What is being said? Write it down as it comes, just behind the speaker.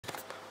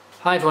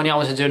Hi everyone, I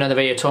want to do another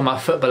video talking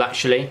about football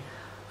actually.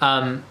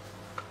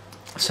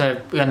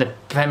 So we're on the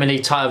Premier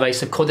League title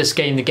race. I've called this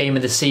game the game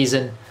of the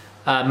season,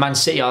 Man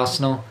City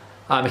Arsenal.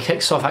 It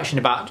kicks off actually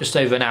in about just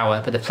over an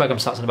hour, but the programme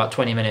starts in about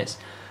 20 minutes.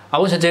 I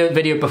wanted to do a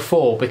video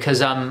before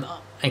because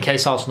in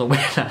case Arsenal win,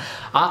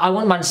 I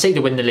want Man City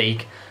to win the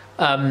league.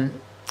 But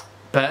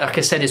like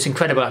I said, it's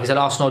incredible. Like I said,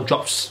 Arsenal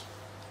drops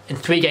in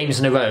 3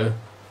 games in a row.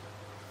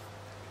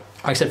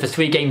 Like I said, for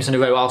 3 games in a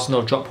row,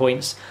 Arsenal dropped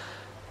points.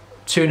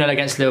 2-0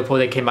 against Liverpool,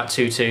 they came back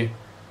 2-2.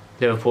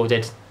 Liverpool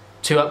did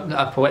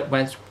 2-up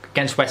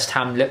against West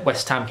Ham.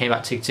 West Ham came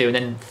back 2-2, and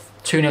then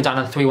 2-0 down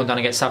and 3-1 down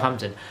against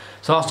Southampton.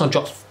 So Arsenal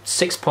dropped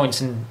 6 points,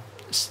 and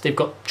they've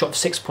dropped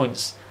 6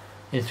 points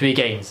in 3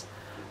 games.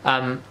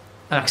 And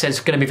like I said,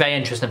 it's going to be very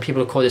interesting.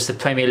 People call this the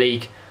Premier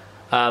League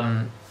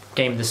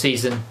game of the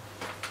season,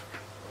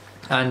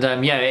 and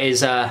yeah, it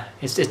is.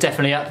 It's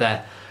definitely up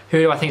there. Who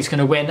do I think is going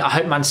to win? I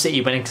hope Man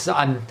City win, because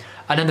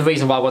I know the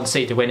reason why I want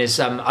City to win is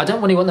I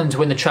don't really want them to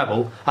win the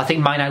treble. I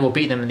think Man United will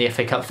beat them in the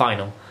FA Cup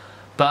final.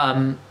 But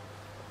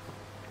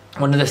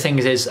one of the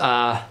things is,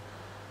 yeah,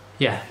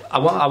 I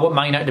want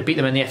Man United to beat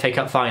them in the FA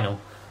Cup final.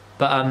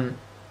 But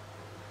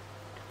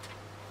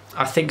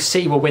I think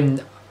City will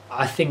win.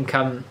 I think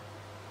I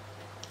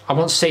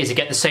want City to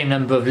get the same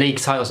number of league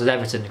titles as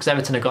Everton, because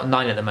Everton have got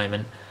 9 at the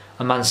moment,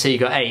 and Man City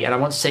got 8, and I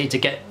want City to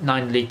get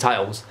 9 league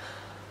titles.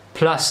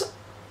 Plus,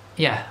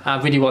 yeah, I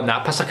really want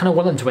that. Plus, I kind of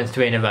want them to win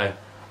 3 in a row.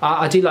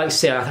 I do like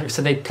City. I think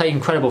so. They play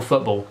incredible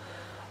football,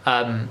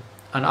 and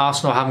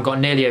Arsenal haven't got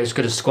nearly as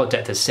good a squad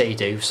depth as City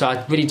do. So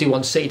I really do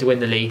want City to win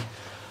the league,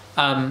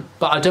 but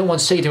I don't want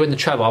City to win the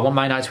treble. I want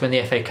Man United to win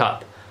the FA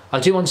Cup. I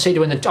do want City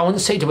to win I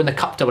want City to win the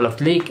cup double of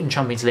League and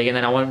Champions League, and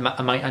then I want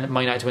Man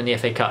United to win the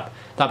FA Cup.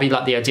 That'd be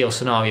like the ideal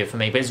scenario for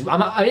me. But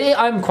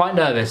I'm quite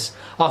nervous.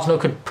 Arsenal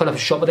could pull up a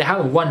shot, but they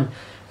haven't won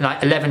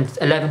like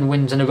 11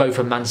 wins in a row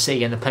from Man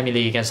City in the Premier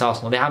League against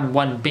Arsenal. They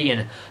haven't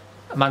beaten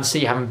Man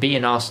City, haven't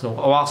beaten Arsenal,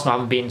 or Arsenal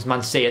haven't beaten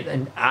Man City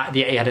at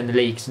the Etihad in the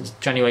league since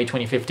January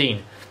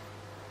 2015.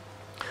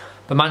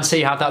 But Man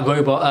City have that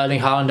robot Erling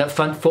Haaland up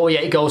front,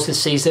 48 goals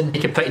this season. He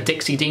could break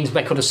Dixie Dean's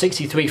record of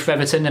 63 for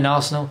Everton and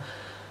Arsenal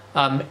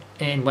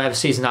in whatever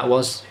season that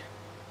was.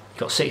 He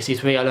got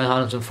 63, Erling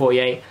Haaland's on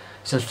 48.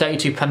 He's on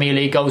 32 Premier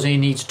League goals, and he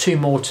needs 2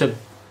 more to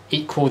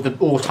equal the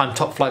all-time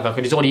top flight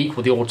record. He's already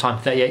equalled the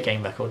all-time 38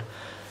 game record.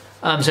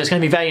 So it's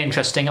going to be very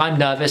interesting. I'm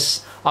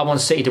nervous. I want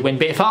City to win.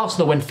 But if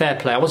Arsenal win, fair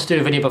play. I want to do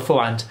a video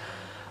beforehand.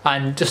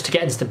 And just to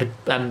get into the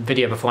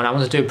video beforehand, I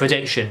want to do a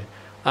prediction.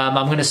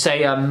 I'm going to say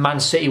Man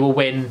City will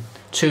win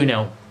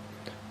 2-0.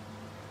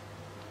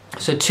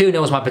 So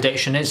 2-0 is my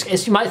prediction.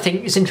 You might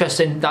think it's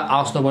interesting that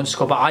Arsenal won't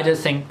score, but I don't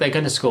think they're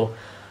going to score.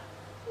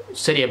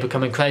 City are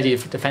becoming crazy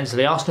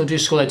defensively. Arsenal do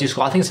score, they do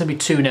score. I think it's going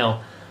to be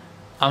 2-0.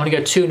 I'm going to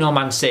go 2-0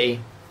 Man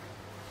City.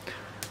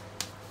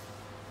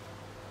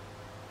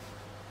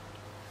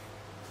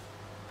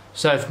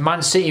 So if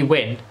Man City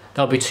win,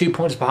 they'll be 2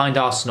 points behind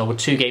Arsenal with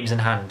 2 games in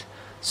hand.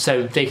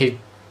 So they could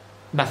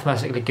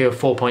mathematically go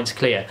 4 points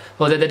clear.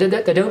 Well, they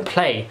don't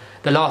play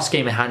the last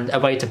game in hand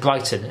away to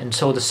Brighton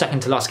until the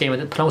second to last game,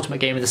 the penultimate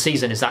game of the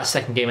season is that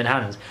second game in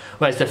hand.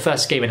 Whereas the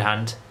first game in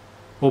hand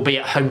will be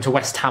at home to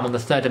West Ham on the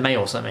 3rd of May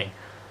or something.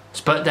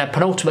 But their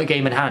penultimate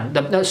game in hand,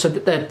 so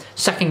their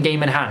second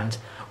game in hand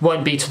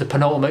won't be to the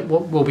penultimate,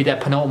 will be their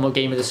penultimate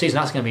game of the season.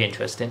 That's going to be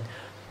interesting.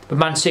 But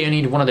Man City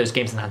only need one of those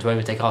games in hand to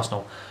overtake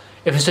Arsenal.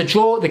 If it's a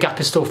draw, the gap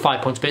is still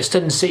 5 points, but it's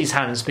still in City's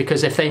hands,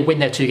 because if they win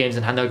their 2 games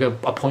in hand, they'll go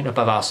a point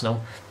above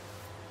Arsenal.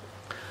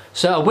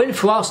 So a win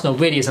for Arsenal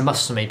really is a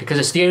must for me, because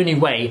it's the only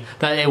way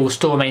that it will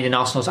still remain in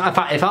Arsenal's. In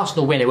fact, if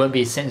Arsenal win, it won't be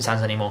in City's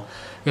hands anymore,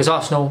 because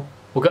Arsenal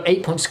will go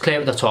 8 points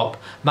clear at the top.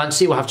 Man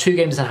City will have 2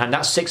 games in hand,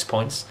 that's 6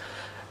 points.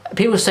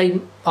 People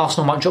say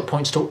Arsenal might drop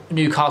points to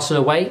Newcastle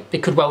away. They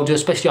could well do,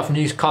 especially after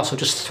Newcastle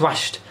just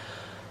thrashed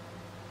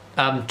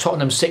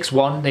Tottenham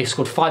 6-1. They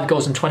scored 5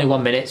 goals in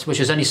 21 minutes, which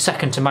is only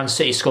second to Man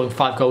City scoring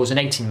 5 goals in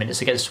 18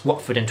 minutes against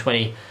Watford in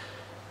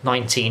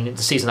 2019,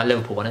 the season that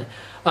Liverpool won it.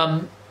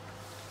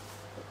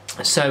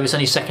 So it's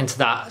only second to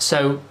that.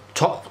 So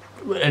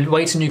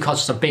away to Newcastle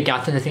is a big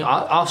gap. I think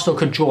Arsenal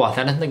could draw. I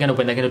don't think they're going to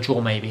win. They're going to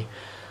draw maybe.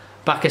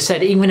 But like I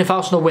said, even if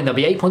Arsenal win, they'll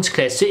be 8 points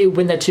clear. City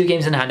win their 2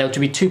 games in hand, they'll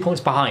be 2 points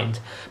behind.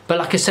 But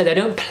like I said, they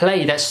don't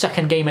play their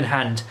second game in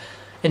hand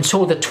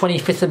until the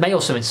 25th of May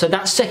or something. So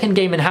that second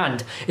game in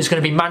hand is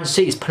going to be Man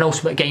City's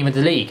penultimate game of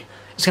the league.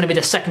 It's going to be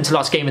the second to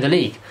last game of the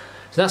league.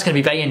 So that's going to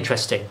be very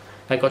interesting.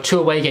 They've got 2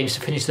 away games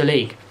to finish the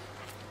league.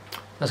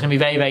 That's going to be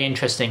very, very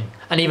interesting.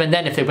 And even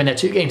then, if they win their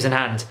 2 games in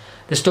hand,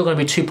 they're still going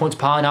to be 2 points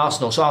behind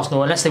Arsenal. So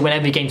Arsenal, unless they win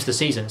every game to the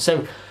season.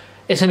 So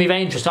it's going to be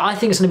very interesting. I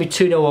think it's going to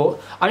be 2-0.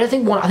 I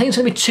think it's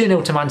going to be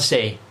 2-0 to Man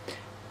City.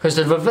 Because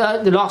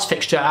the last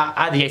fixture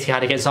at the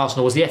Etihad against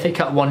Arsenal was the FA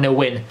Cup 1-0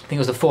 win. I think it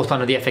was the 4th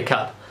round of the FA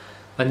Cup,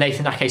 when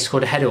Nathan Ake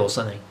scored a header or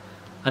something,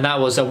 and that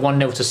was a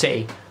 1-0 to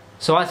City.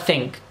 So I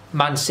think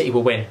Man City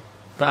will win,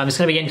 but it's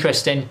going to be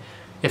interesting.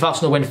 If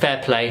Arsenal win,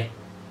 fair play.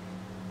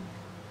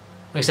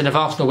 Like I said, if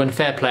Arsenal win,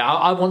 fair play.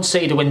 I want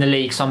City to win the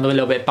league, so I'm a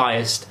little bit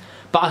biased,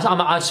 but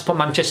I support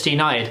Manchester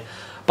United.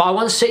 But I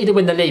want City to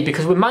win the league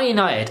because with Man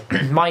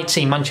United, my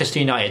team, Manchester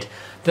United,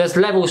 there's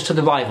levels to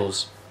the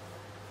rivals.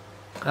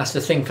 That's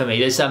the thing for me.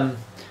 There's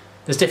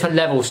different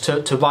levels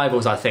to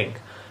rivals, I think.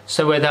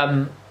 So with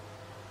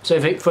so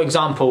if for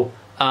example,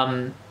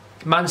 Man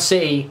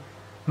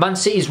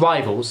City's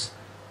rivals,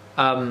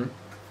 sorry,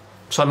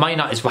 Man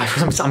United's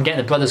rivals. I'm getting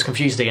the brothers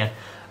confused again.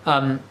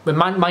 With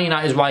Man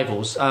United's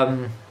rivals,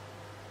 number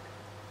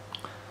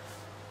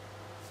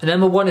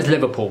one is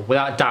Liverpool,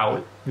 without a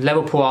doubt.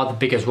 Liverpool are the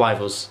biggest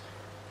rivals.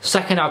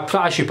 Second, I'd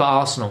actually put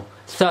Arsenal.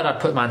 Third, I'd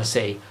put Man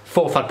City.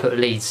 Fourth, I'd put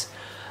Leeds.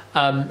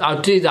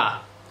 I'll do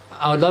that.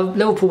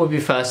 Liverpool would be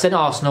first, then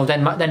Arsenal,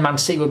 then Man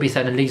City would be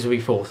third, and Leeds would be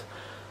fourth.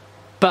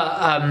 But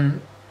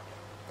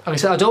like I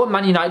said, I don't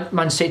want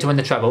Man City to win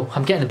the treble.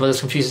 I'm getting the brothers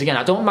confused again.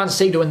 I don't want Man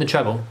City to win the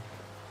treble,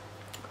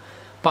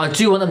 but I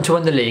do want them to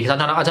win the league.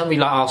 I don't really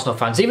like Arsenal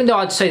fans, even though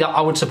I'd say that I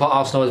would support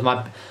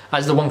Arsenal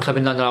as the one club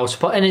in London I would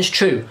support, and it's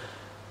true.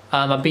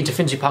 I've been to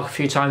Finsbury Park a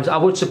few times. I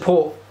would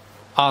support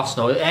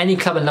Arsenal. Any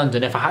club in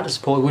London, if I had to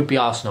support, it would be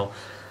Arsenal.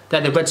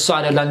 They're the red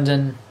side of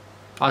London.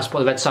 I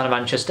support the red side of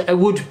Manchester. It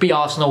would be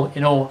Arsenal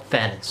in all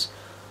fairness.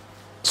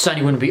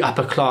 Certainly wouldn't be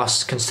upper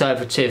class,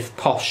 conservative,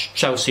 posh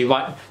Chelsea,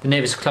 right? The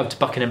nearest club to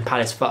Buckingham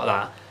Palace, fuck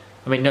that.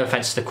 I mean, no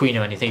offence to the Queen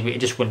or anything, but it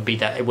just wouldn't be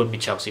that. It wouldn't be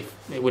Chelsea.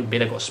 It wouldn't be.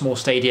 They've got a small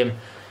stadium.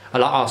 I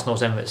like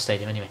Arsenal's Emirates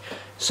Stadium anyway.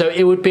 So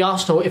it would be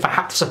Arsenal if I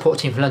had to support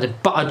a team from London.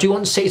 But I do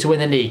want City to win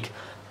the league.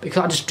 Because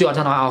I don't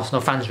like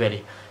Arsenal fans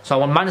really. So I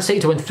want Man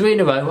City to win 3 in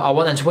a row. I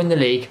want them to win the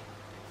league.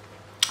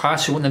 I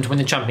actually want them to win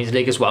the Champions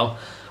League as well.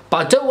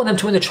 But I don't want them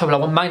to win the treble. I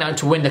want Man United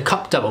to win the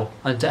cup double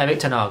under Erik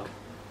ten Hag.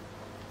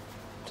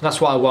 So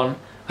that's what I want.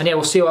 And yeah,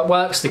 we'll see how it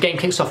works. The game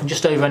kicks off in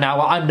just over an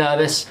hour. I'm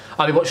nervous.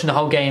 I'll be watching the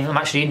whole game. I'm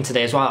actually in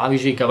today as well. I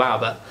usually go out,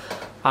 but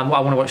I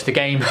want to watch the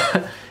game. It's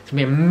going to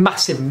be a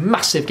massive,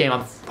 massive game.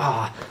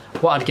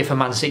 What I'd give for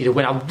Man City to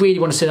win. I really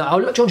want to see that.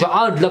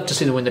 I would love to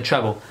see them win the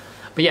treble.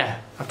 But yeah,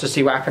 I have to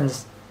see what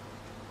happens.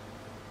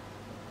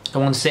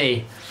 Come on,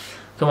 City.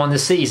 Come on, the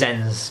City's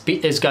ends.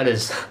 Beat those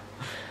Gunners.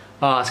 It's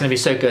going to be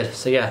so good.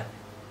 So yeah,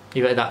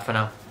 leave it at that for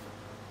now.